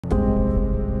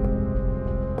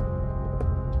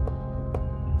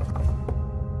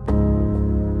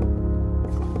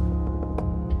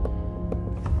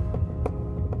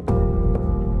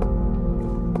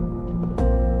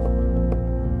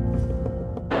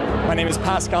My name is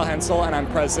Pascal Hensel, and I'm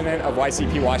president of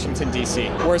YCP Washington, D.C.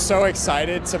 We're so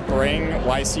excited to bring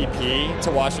YCP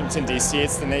to Washington, D.C.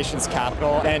 It's the nation's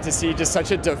capital, and to see just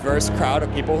such a diverse crowd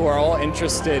of people who are all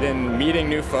interested in meeting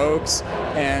new folks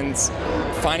and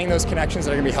finding those connections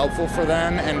that are going to be helpful for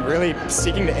them, and really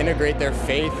seeking to integrate their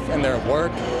faith and their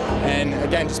work. And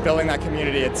again, just building that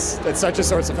community, it's such a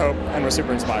source of hope, and we're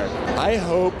super inspired. I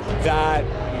hope that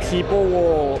people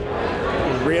will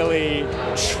really,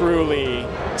 truly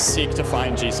seek to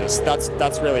find Jesus.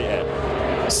 That's really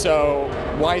it. So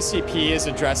YCP is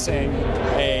addressing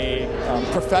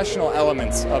professional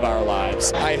elements of our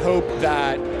lives. I hope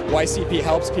that YCP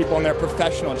helps people in their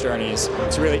professional journeys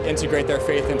to really integrate their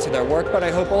faith into their work, but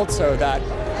I hope also that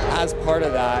as part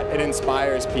of that, it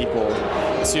inspires people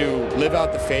to live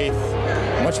out the faith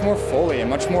much more fully and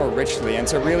much more richly, and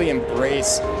to really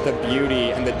embrace the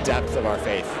beauty and the depth of our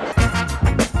faith.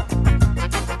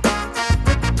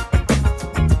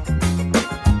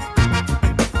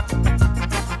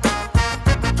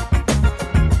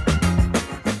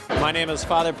 My name is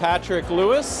Father Patrick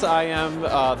Lewis. I am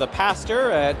the pastor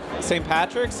at St.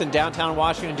 Patrick's in downtown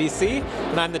Washington, D.C.,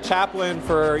 and I'm the chaplain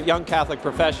for Young Catholic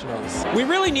Professionals. We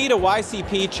really need a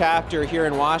YCP chapter here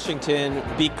in Washington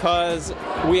because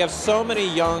we have so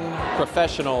many young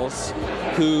professionals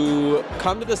who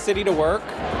come to the city to work,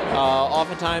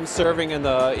 oftentimes serving in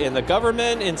the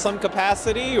government in some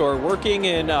capacity or working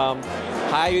in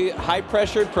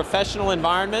high-pressured professional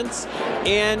environments,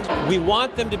 and we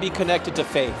want them to be connected to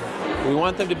faith. We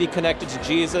want them to be connected to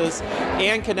Jesus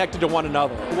and connected to one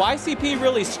another. YCP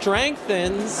really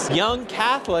strengthens young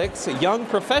Catholics, young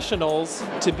professionals,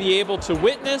 to be able to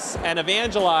witness and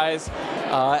evangelize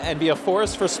and be a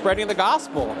force for spreading the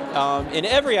gospel in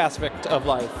every aspect of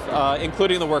life,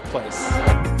 including the workplace.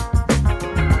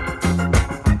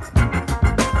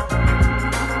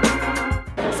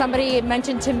 Somebody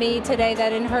mentioned to me today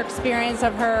that in her experience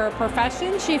of her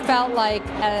profession, she felt like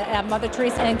a Mother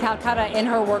Teresa in Calcutta in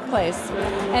her workplace.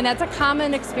 And that's a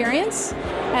common experience.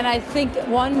 And I think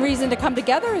one reason to come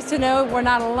together is to know we're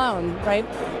not alone, right?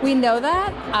 We know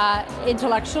that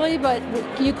intellectually, but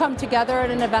you come together at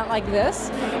an event like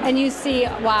this and you see,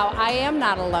 wow, I am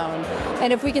not alone.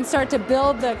 And if we can start to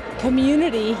build the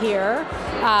community here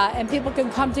and people can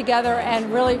come together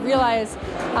and really realize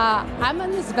I'm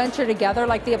in this venture together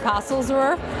like the apostles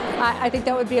were, I think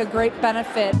that would be a great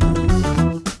benefit.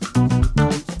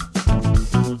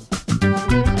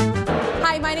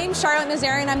 Hi, my name's Charlotte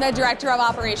Nazarian. I'm the Director of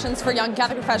Operations for Young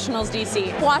Catholic Professionals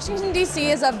DC. Washington,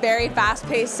 D.C. is a very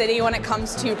fast-paced city when it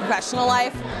comes to professional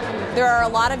life. There are a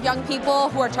lot of young people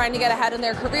who are trying to get ahead in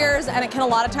their careers, and it can a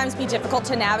lot of times be difficult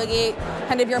to navigate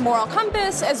kind of your moral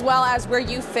compass as well as where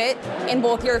you fit in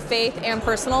both your faith and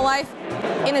personal life,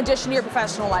 in addition to your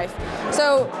professional life.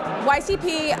 So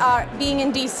YCP being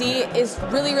in DC is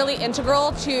really, really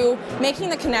integral to making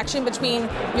the connection between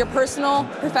your personal,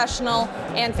 professional,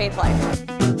 and faith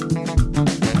life.